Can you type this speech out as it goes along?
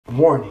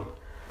Warning: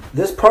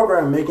 this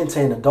program may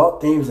contain adult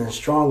themes and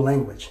strong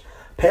language.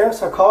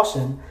 Parents are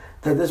cautioned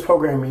that this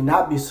program may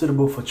not be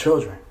suitable for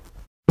children.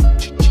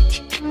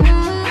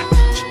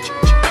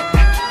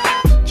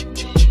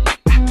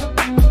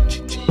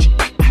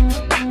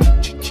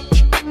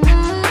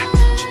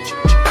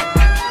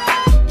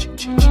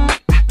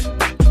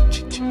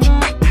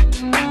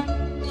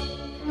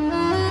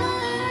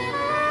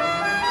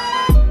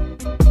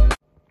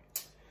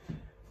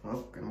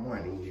 Well, good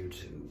morning,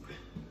 YouTube.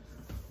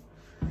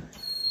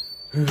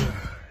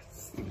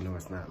 Even though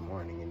it's not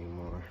morning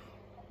anymore,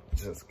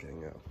 just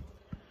getting up.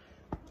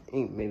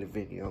 Ain't made a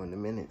video in a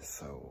minute,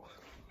 so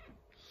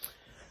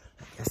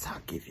I guess I'll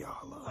give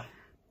y'all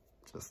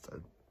just a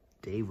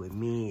day with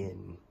me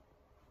and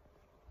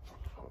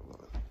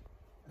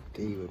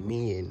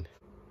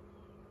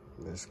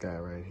this guy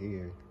right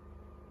here.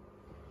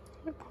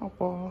 Hey,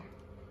 Papa.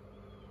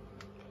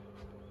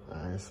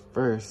 Alright,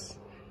 first,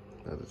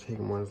 about to take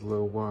him on his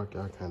little walk.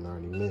 Y'all kind of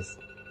already missed.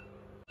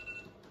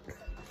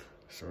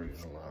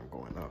 Shorty's alarm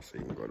going off so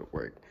you can go to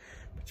work.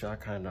 But y'all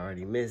kind of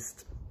already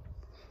missed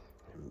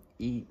him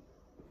eat.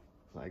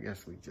 So I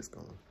guess we just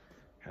gonna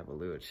have a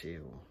little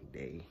chill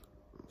day.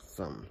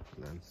 Something,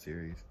 nothing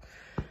serious.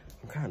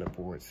 I'm kind of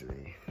bored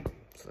today.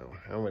 So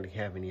I don't really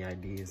have any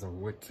ideas on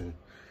what to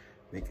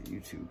make a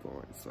YouTube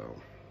on. So,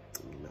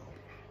 you know.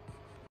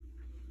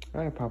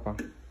 All right, Papa.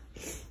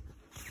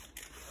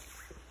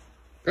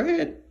 Go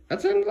ahead. I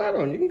turned the light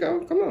on. You can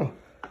go. Come on.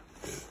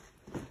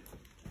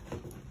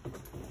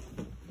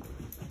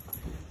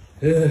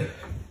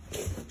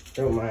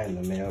 Don't mind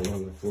the mail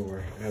on the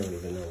floor. I don't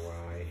even know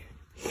why.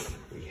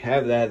 We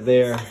have that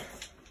there.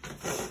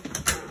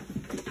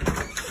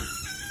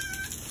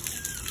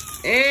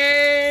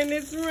 And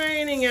it's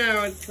raining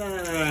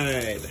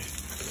outside.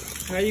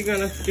 How are you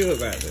gonna feel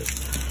about this?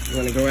 You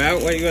wanna go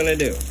out? What are you gonna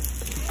do?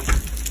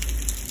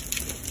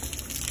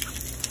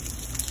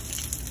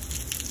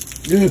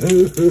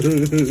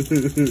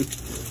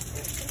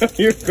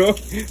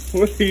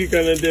 What are you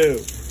gonna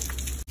do?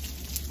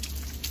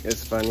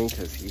 It's funny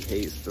because he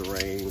hates the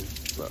rain,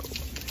 so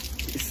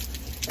he's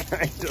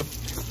kind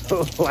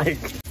of like,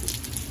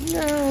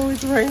 no,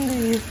 it's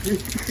raining.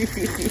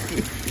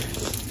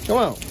 Come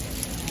on.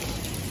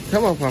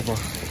 Come on, Papa.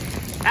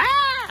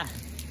 Ah!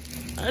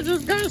 I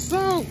just got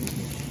soaked.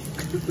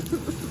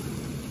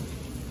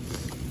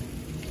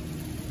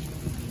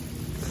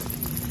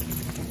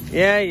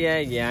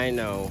 Yeah, I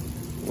know.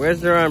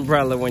 Where's your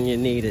umbrella when you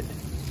need it?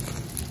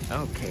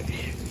 Okay.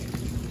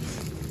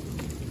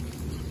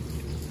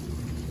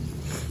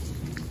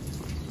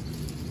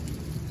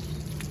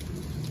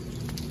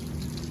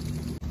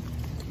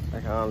 I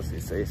can honestly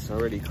say it's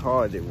already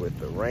called it with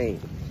the rain.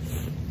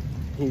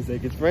 He's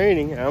like, it's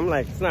raining. I'm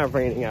like, it's not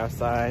raining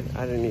outside.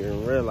 I didn't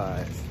even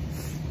realize.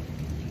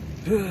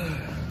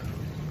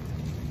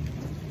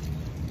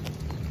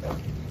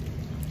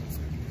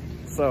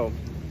 So,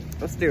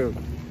 I'm still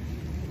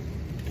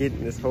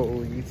getting this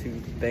whole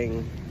YouTube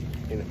thing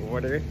in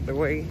order the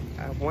way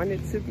I want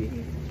it to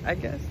be, I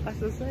guess I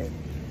should say.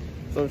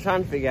 So I'm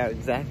trying to figure out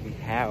exactly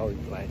how,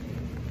 like,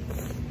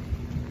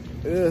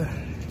 I'm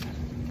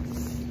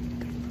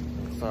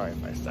sorry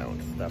if I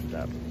sound stuffed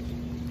up.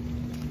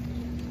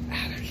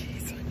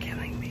 Allergies are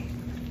killing me.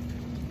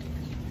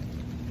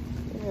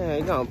 Yeah,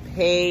 you're gonna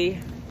pay.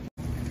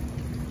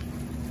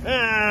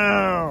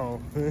 Ow!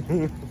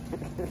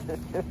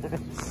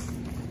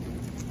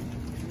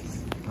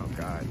 Oh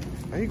God.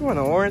 Are you going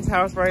to Oren's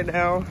house right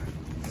now?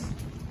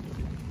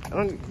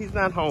 He's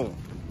not home.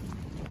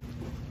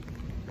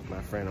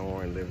 My friend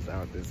Oren lives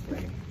out this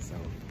way, so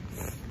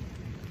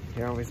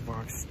he always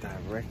walks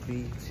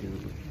directly to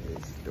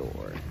his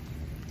door.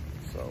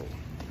 So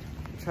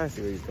I'm trying to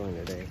see what he's doing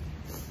today.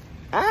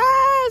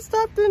 Ah, it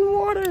stopped in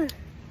water.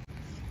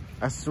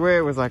 I swear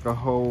it was like a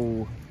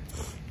whole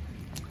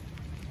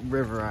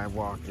river I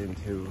walked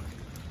into.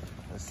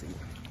 Let's see.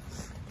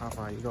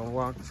 Papa, you gonna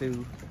walk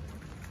to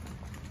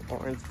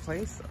Oren's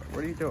place?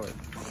 What are you doing?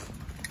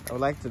 I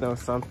would like to know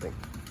something.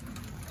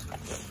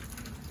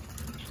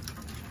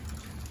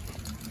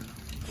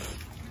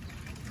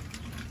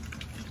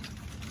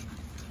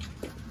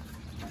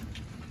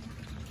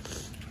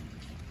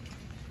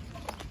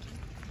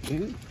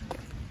 Ooh.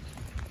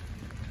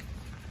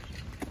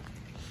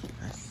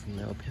 I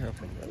smell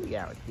paraphernalia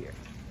out here.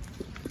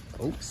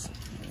 Oops.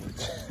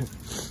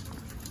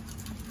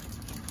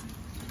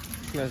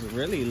 Smells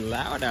really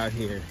loud out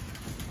here.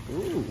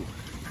 Ooh.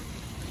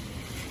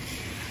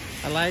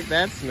 I like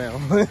that smell.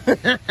 Why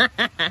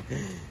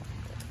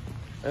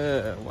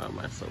am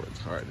I so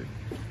retarded?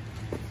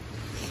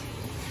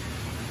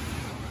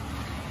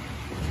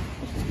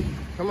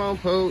 Come on,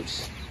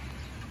 Pooch.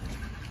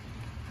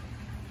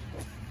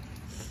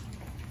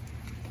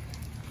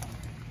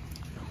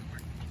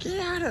 Get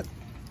out of...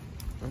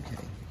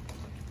 Okay.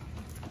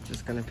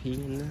 Just gonna pee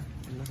in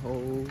the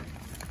hole.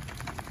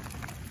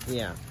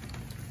 Yeah.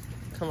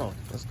 Come on,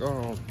 let's go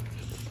home.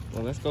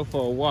 Well, let's go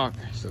for a walk,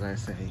 should I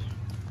say.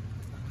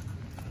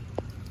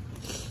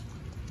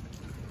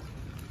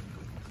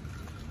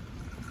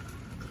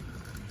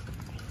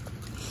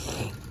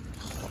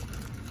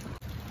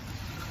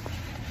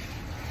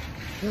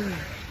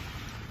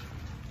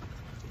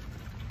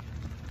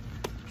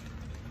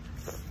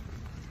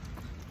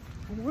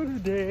 What a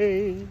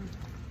day.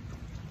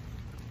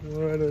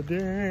 What a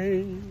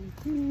day.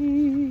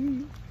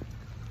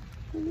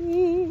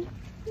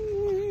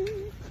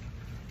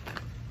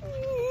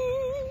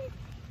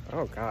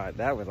 Oh God,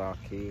 that was off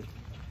key.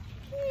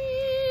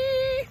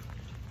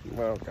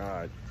 Oh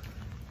God.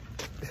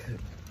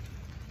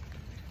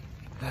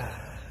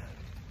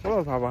 Come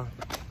on, Papa.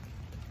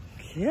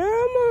 Come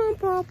on,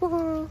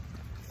 Papa.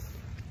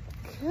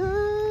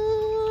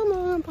 Come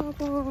on,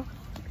 Papa.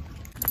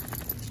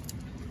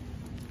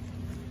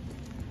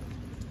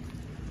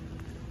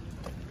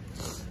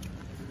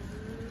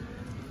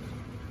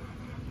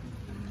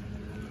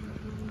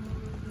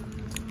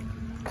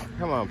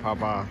 Come on,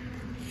 Papa.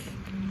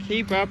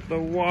 Keep up the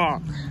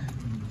walk.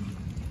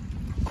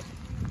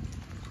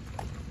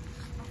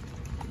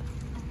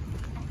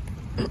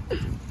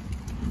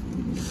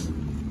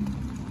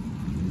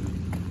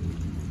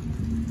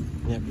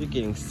 Yeah, you're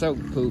getting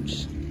soaked,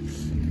 Pooch.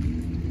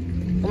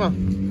 Come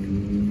on.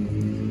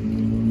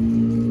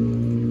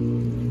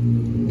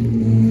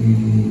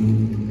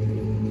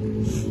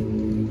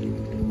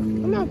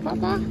 Come on,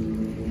 Papa.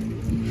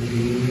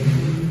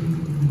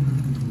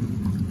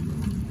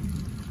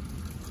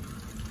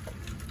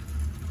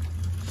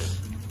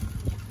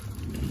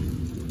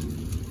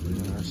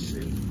 Oh,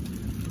 shoot.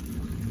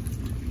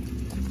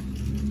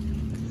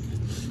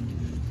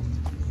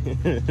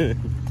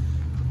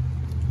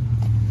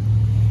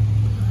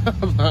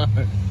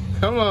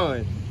 Come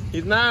on.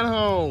 He's not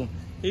home.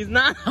 He's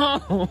not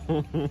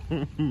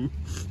home.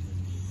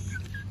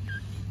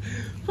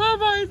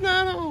 Papa, he's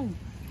not home.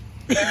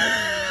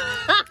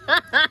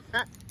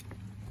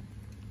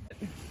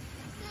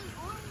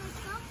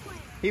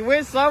 He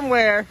went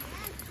somewhere.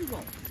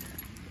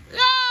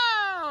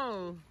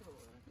 No!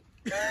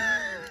 I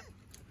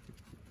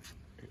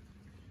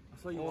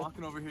saw you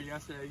walking over here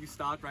yesterday. You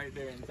stopped right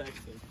there and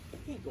texted.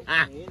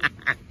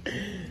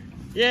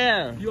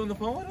 Yeah. You on the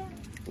phone with him?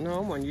 No,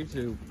 I'm on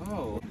YouTube.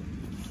 Oh.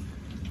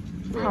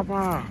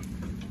 Papa,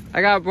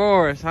 I got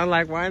bored. So I'm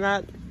like, why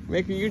not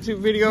make a YouTube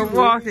video of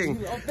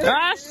walking?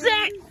 Ah,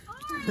 shit!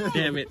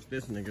 Damn it,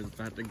 this nigga's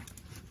about to...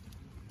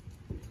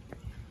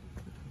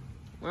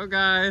 Well,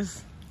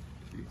 guys,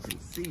 you can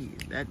see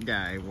that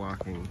guy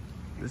walking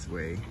this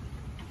way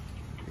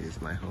is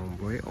my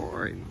homeboy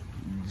Orange.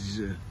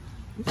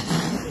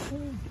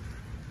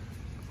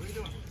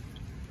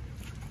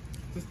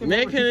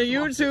 Making a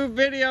YouTube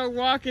video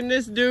walking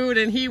this dude,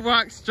 and he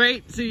walked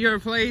straight to your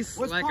place.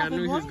 What's like I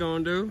knew he was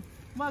gonna do.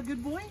 My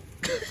good boy.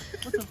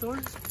 What's up, Thor?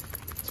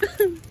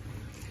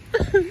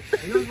 You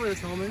know where his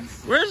home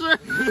is? Where's your...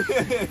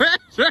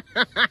 Where's your...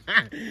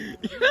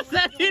 You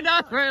said he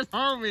knows where his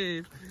home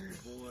is.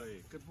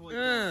 Good boy.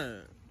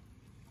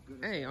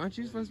 Hey, aren't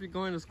you supposed to be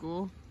going to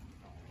school?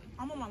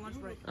 I'm on my lunch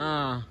break.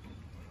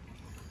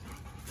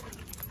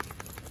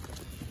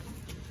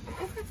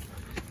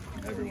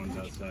 Everyone's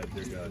outside,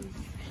 dear God.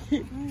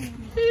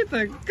 He's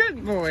a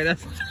good boy.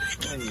 That's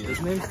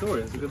His name's Thor.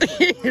 That's a good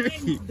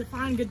boy.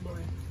 Define good boy.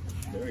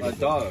 A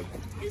dog.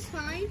 It's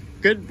fine.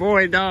 good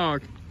boy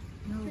dog.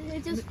 No,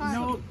 It's just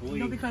fine.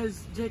 no,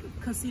 because Jake,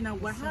 see now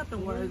what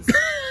happened was your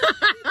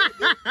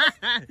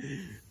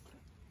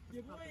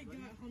boy got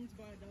humped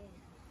by a dog.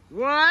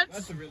 What?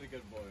 That's a really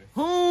good boy.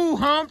 Who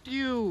humped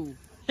you?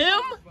 Him?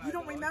 You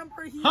don't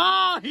remember?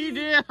 Oh, he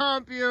did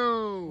hump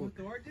you.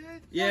 Thor did?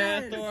 Yeah,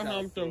 Yes. Thor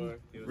humped him.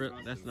 He was Re-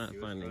 That's not he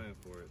was funny. trying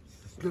for it.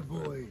 Good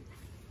boy.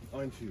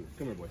 Aren't you?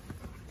 Come here, boy.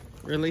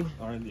 Really?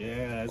 Aren't?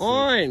 Yeah, that's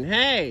Orin,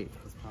 hey,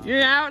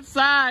 you're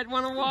outside.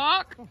 Want to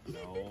walk? it.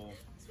 No.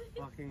 It's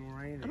fucking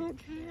I raining. don't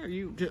care.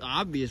 You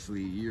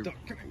obviously you're.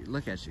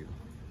 Look at you.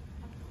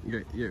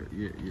 You're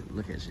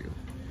look at you.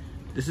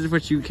 This is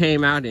what you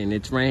came out in.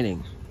 It's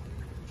raining.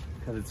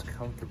 Because it's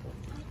comfortable.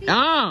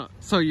 Ah,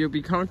 so you'll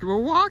be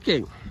comfortable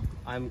walking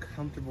I'm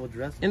comfortable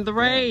dressing. in the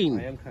rain.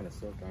 I am kind of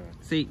soaked, aren't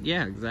I? See,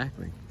 yeah,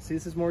 exactly. See,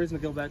 this is more reason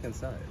to go back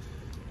inside.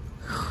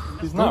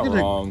 He's not not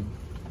wrong.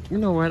 You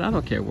know what? I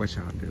don't care what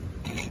y'all do.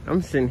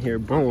 I'm sitting here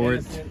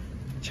bored,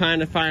 trying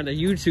to find a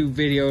YouTube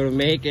video to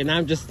make, and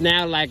I'm just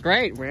now like,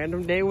 great,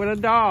 random day with a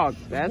dog.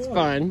 That's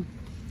fun.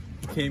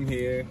 Came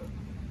here.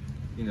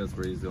 He knows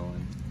where he's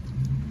going.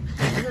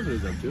 He knows what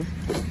he's up to.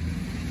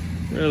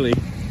 Really?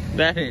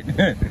 That it.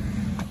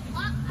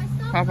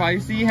 Papa, you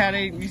see how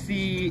they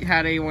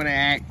want to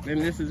act,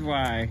 and this is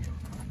why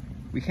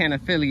we can't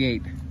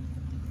affiliate.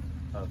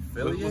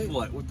 Affiliate? With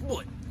what? With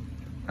what?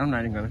 I'm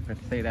not even gonna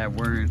say that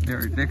word.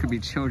 There could be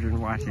children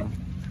watching.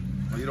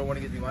 Well, you don't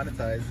want to get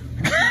demonetized.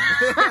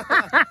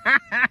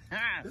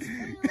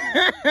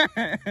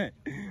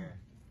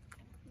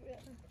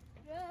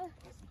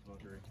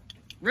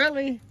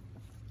 Really?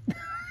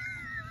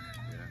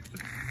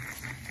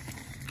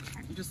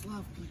 You just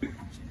love people.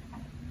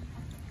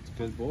 It's a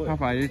good boy.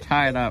 Papa, you're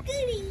tied up.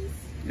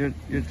 You're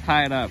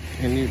tied up.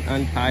 Can you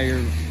untie your...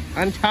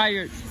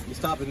 You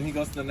stop it and he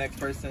goes to the next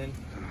person.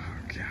 Oh,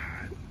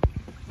 God.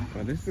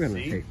 Well, this is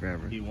gonna See? take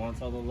forever. He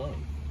wants all the love.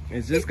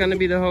 Is this gonna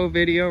be the whole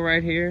video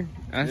right here?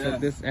 Us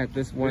Yeah. at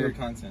this Weird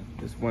one content.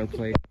 this one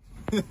place.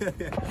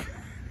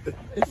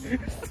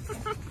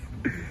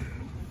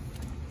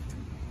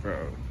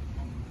 Bro.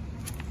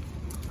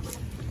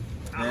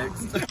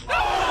 Next.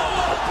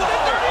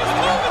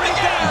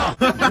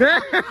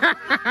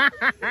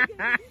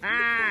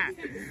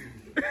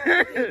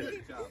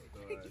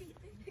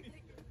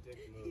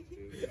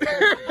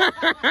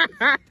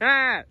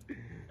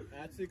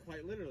 Actually,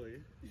 quite literally.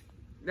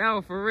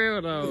 No, for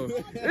real though. I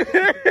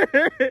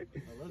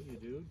love you,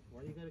 dude.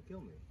 Why you gotta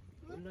kill me?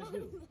 What did I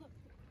do?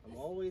 I'm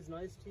always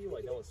nice to you.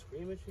 I don't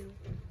scream at you.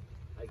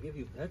 I give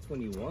you pets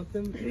when you want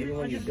them, even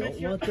when you don't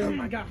want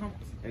them.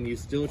 And you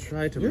still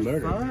try to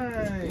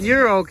murder me.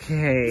 You're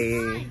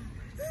okay.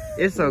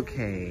 It's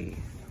okay.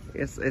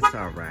 It's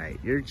all right.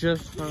 You're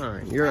just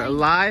fine. You're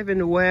alive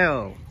and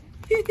well.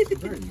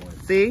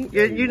 See,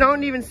 you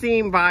don't even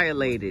seem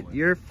violated.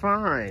 You're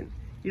fine.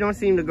 You don't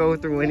seem to go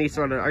through any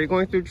sort of. Are you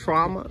going through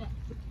trauma?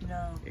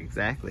 No.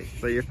 Exactly.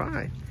 So you're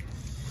fine.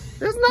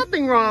 There's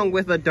nothing wrong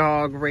with a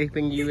dog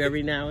raping you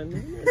every now and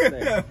then. Is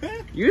there?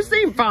 You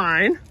seem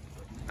fine.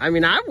 I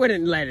mean, I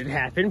wouldn't let it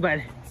happen, but.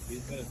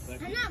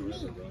 I'm not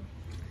me.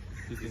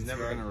 He's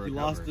never gonna recover. He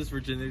lost his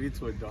virginity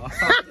to a dog.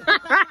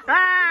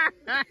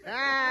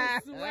 I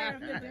swear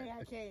the day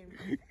I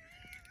came.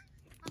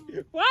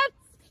 What?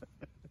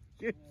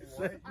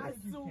 I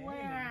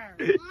swear.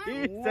 He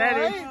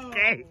said it's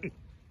gay.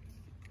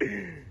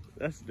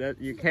 That's that.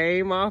 You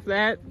came off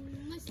that.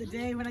 The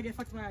day when I get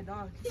fucked by a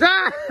dog.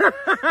 I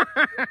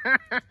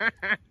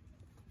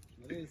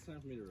think it's time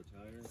for me to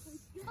retire.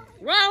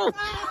 Whoa!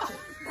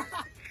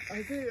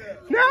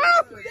 No!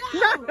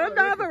 Not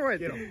another one!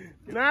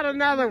 Not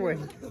another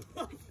one!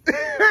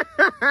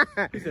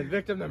 He said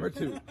victim number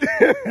 2.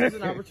 This is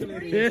an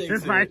opportunity. This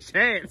is my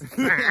chance.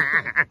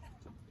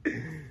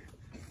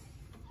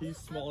 He's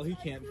small. He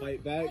can't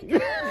fight back. I'm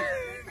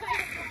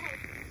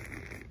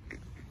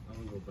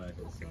gonna go back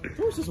outside.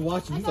 Thor's just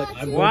watching. He's like,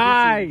 I'm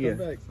Why? going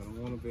to come back. I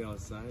don't want to be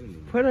outside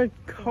anymore. Put a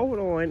coat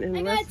on and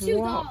I got let's 2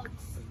 walk.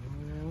 dogs.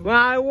 Well,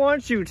 I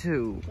want you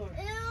to.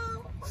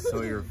 Ew.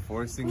 So you're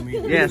forcing me?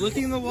 Yes, You're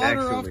licking the water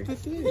actually. off the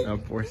thing. I'm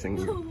forcing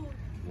you.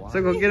 Why?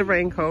 So go get a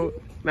raincoat.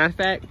 Matter of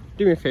fact,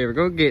 do me a favor.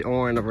 Go get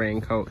on a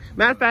raincoat.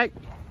 Matter of fact,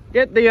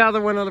 get the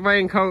other one of the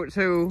raincoat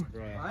too.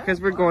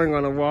 Because we're going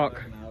on a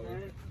walk.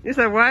 You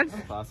said what?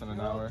 Class in an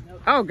hour.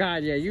 Oh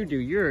God, yeah, you do.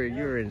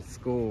 You're in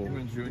school. I'm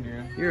a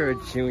junior. You're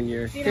a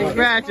junior.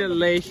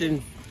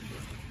 Congratulations.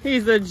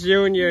 He's a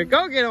junior.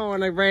 Go get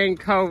on a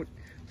raincoat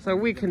so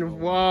we can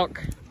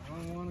walk. I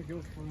don't want to go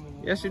for the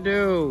walk. Yes, you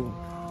do.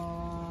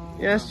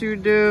 Yes, you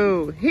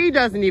do. He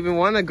doesn't even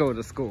want to go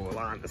to school,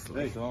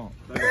 honestly. They don't.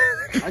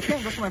 I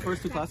can't go to my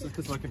first 2 classes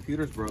because my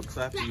computer's broke,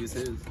 so I have to use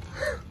his.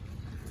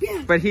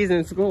 But he's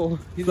in school.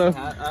 He So.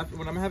 doesn't have,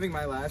 when I'm having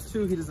my last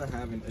 2, he doesn't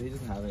have it. He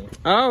doesn't have it.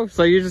 Oh,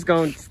 so you're just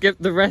going to skip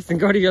the rest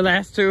and go to your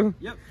last 2?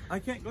 Yep. I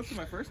can't go to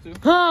my first 2.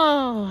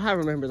 Oh, I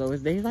remember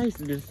those days. I used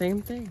to do the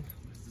same thing.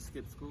 Just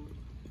skip school.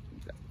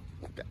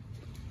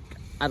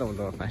 I don't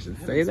know if I should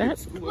say that.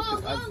 School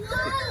because I skipped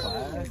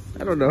class.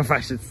 I don't know if I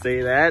should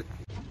say that.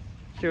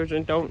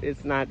 Children, don't.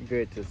 It's not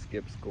good to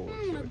skip school,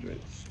 children.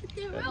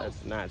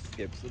 Let's not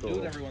skip Do school.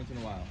 it every once in a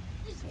while.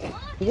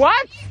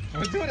 What?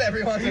 We do it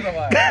every once in a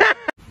while.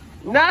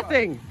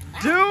 Nothing.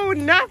 Do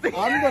nothing.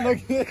 I'm gonna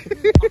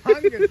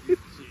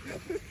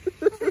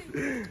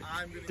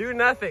Do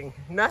nothing.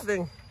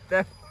 Nothing.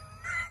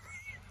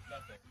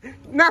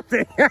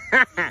 Nothing.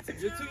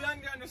 You're too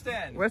young to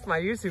understand. What's my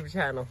YouTube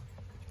channel?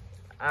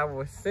 I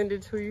will send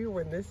it to you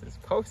when this is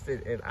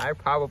posted, and I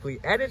probably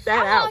edit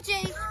that out.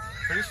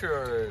 Pretty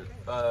sure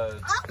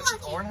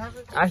Thor has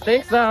it? I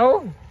think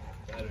so.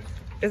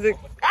 Is it?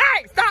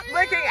 Hey, stop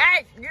licking.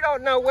 Hey, you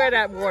don't know where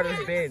that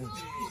water's been.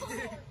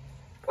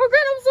 We'll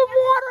get him some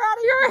water out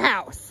of your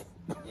house.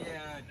 Yeah,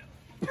 I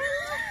know.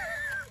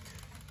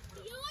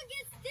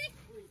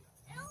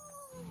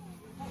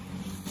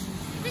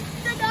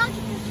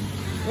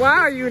 Why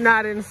are you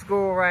not in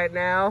school right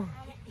now?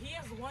 He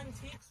has one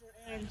teacher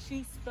and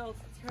she spelled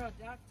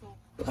pterodactyl.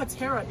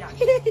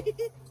 Pterodactyl.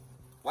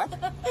 What?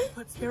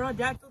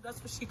 Pterodactyl, that's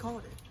what she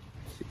called it.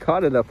 She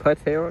called it a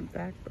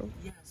pterodactyl.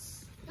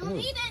 Yes. Don't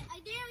eat it. I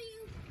dare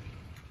you.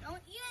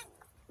 Don't eat it.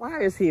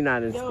 Why is he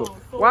not in Yo, school?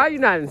 Thor. Why are you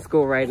not in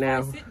school right If I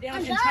now? sit down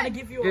I'm and try to done.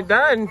 give you You're a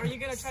done. Are you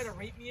gonna try to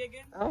rape me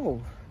again?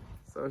 Oh,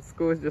 so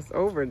school is just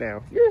over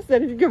now. You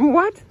said you give him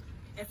what?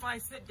 If I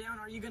sit down,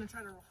 are you gonna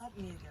try to hump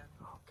me again?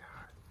 Oh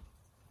God,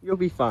 you'll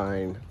be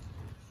fine.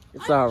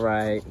 It's all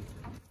right.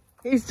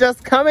 He's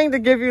just coming to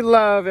give you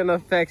love and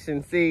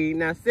affection. See,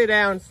 now sit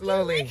down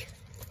slowly.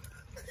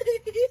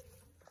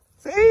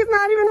 See, he's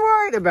not even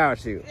worried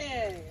about you.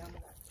 Hey,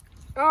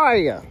 How are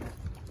you?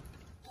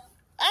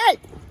 Hey,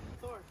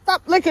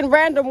 stop licking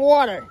random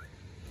water.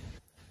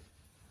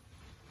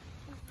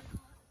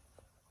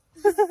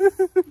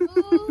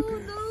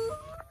 Oh, no.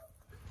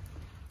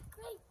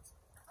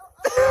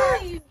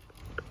 Wait.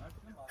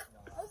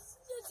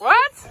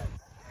 What?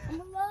 I'm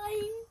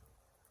alive.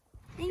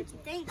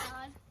 Thank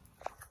God.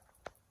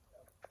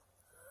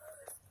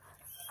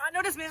 I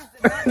know this man's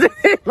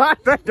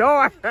Lock the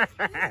door.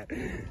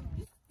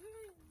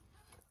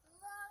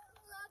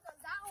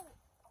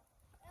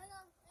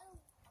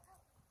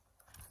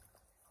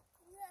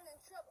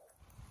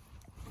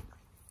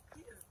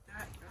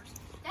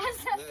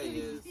 Yeah, he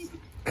is.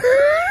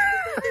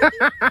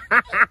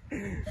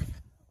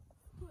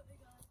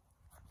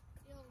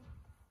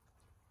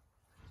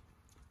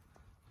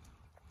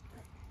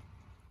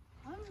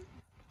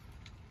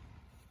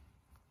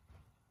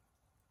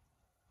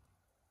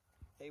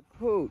 Hey,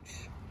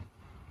 Pooch.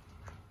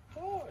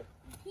 Thor.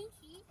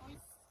 Pinky.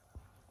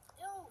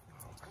 Ew.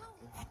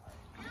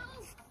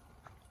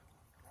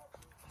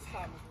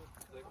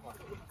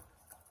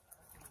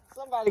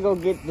 Somebody go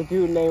get the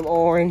dude named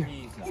Orin.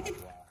 He's not wild.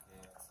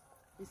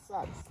 He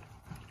sucks.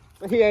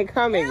 But he ain't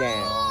coming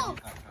now.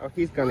 Ew. Oh,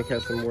 he's gonna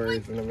catch some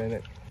words in a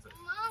minute.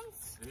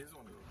 Mom's. He's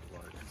one of the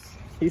largest.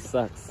 He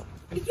sucks.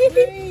 It's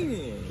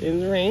raining.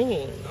 It's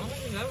raining. I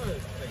don't never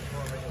think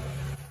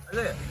for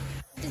me. Look.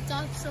 The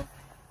dog's so.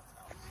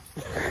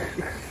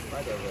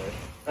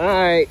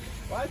 Alright.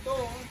 Why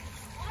Thor?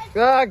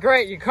 Oh,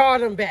 great. You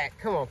called him back.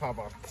 Come on,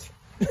 Papa.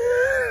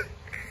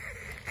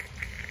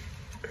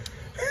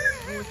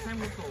 It's time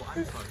to go.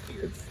 I'm stuck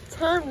here. It's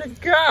time to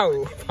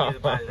go,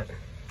 Papa.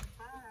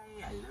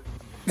 Hi, I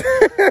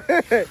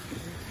love you.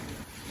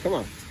 Come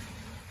on.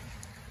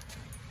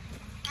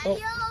 Oh.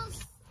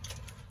 Adios.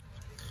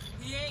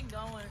 He ain't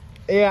going.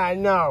 Yeah, I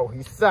know.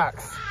 He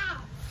sucks.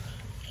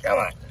 Come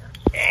on.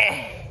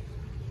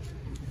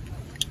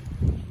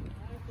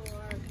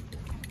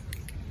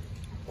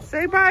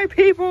 Say bye,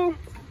 people.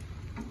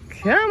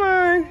 Come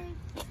on.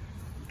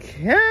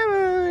 Come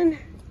on. Wait,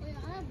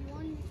 I have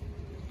one.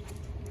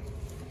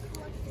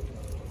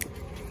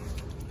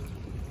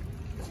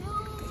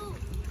 No.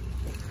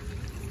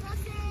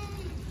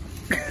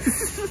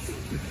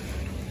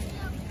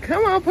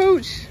 Come on,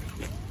 Pooch.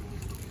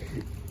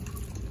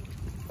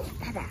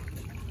 Papa.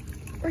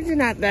 Are you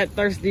not that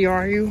thirsty,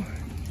 are you?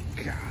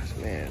 Gosh,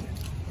 man.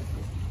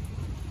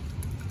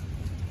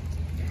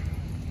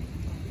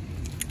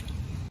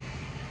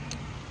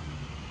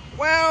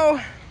 Well,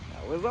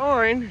 that was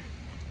Orin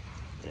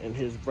and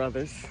his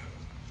brothers.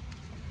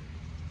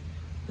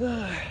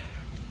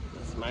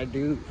 That's my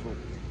dude from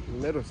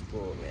middle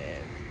school,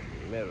 man.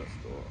 Middle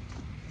school.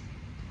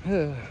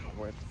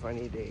 What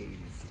funny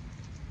days.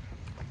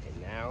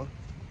 And now,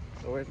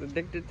 we're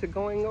addicted to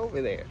going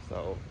over there,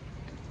 so.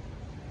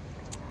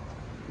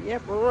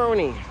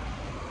 Yep-a-roni.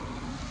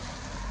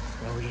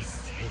 Now we're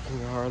just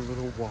taking our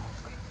little walk.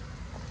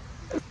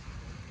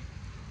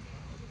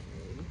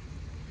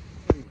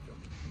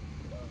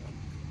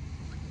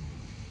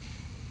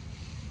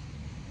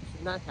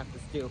 Should not have to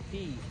still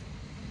feed.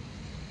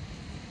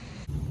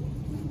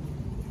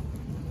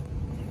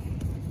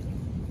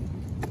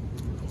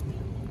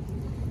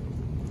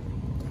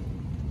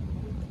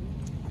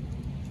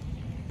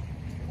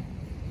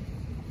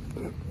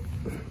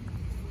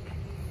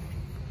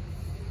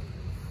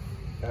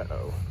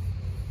 Uh-oh.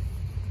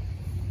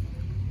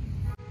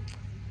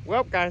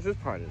 Well, guys, this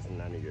part is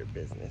none of your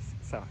business.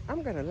 So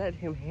I'm gonna let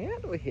him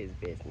handle his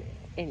business.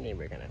 And then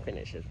we're gonna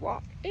finish his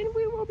walk. And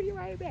we will be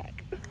right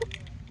back.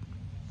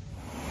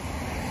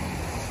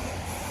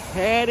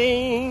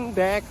 Heading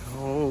back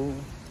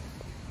home.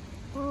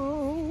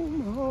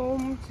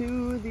 Home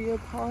to the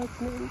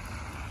apartment.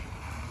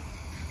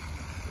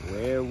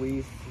 Where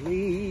we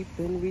sleep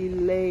and we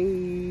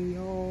lay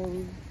all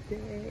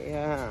day.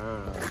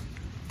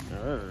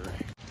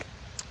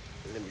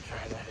 Let me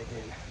try that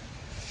again.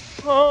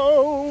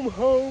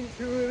 Home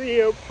to the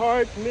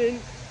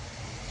apartment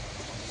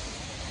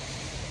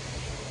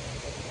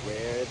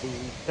where the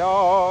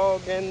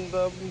dog and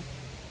the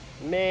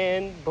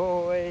man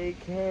boy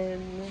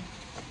can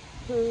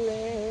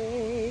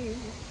play.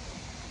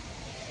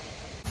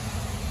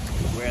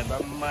 Where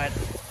the mud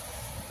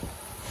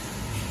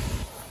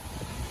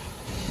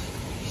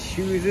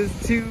chooses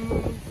to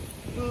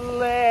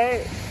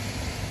play.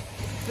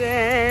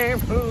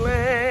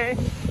 Play.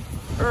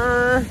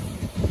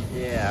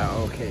 Yeah,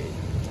 okay.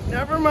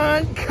 Never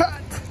mind,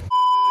 cut.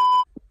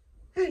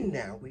 And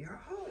now we are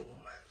home.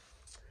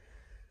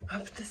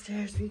 Up the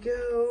stairs we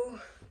go.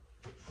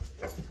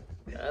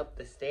 Up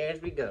the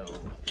stairs we go.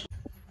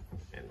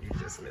 And you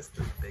just missed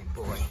this big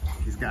boy.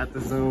 He's got the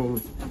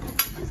zooms.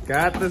 He's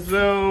got the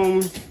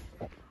zooms.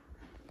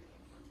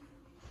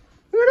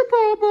 Look at the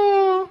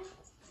pawpaw.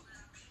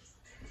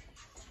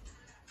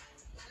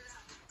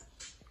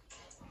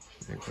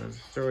 There's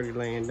Shorty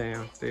laying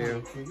down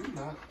still.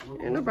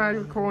 Ain't nobody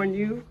recording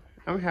you.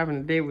 I'm having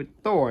a day with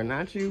Thor,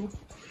 not you.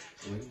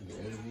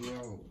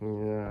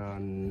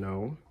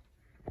 No.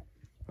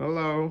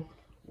 Hello.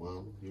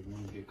 Well, you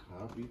want to get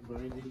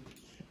copyrighted?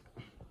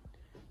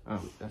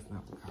 That's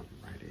not what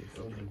copyright is.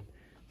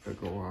 So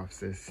go off,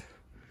 sis.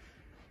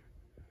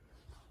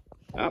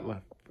 Oh,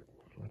 my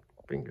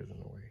finger's in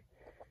the way.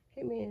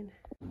 Hey, man.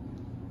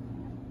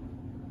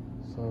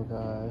 So,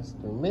 guys,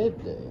 through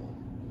midday.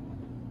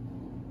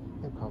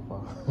 Hey, Papa.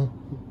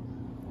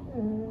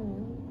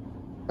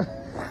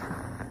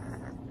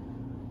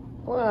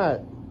 What?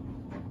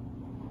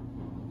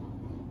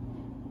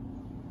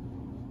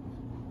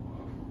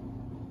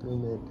 Through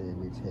midday,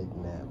 we take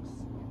naps.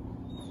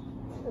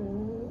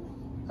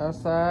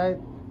 Outside?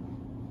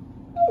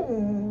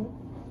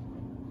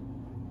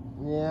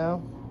 Yeah.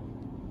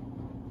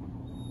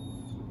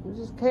 We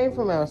just came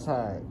from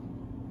outside.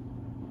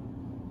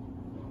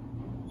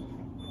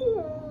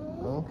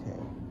 Okay.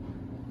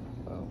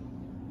 Well,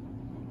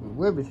 we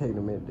will be taking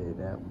a midday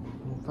nap.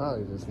 You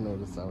probably just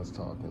noticed I was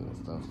talking and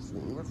stuff,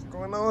 seeing what's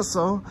going on.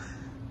 So,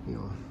 you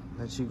know,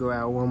 let you go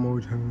out one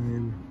more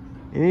time.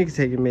 And you can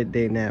take a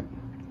midday nap,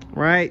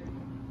 right?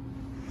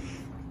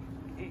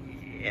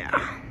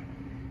 Yeah.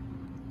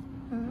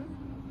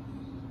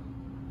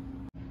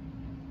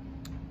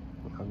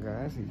 Well,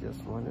 guys, he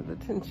just wanted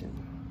attention.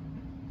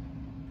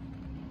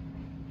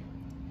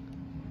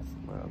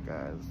 Well,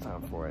 guys, it's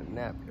time for a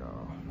nap,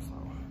 y'all. So,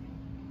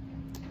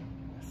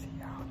 see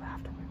y'all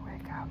after we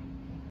wake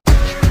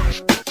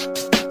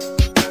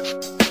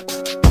up.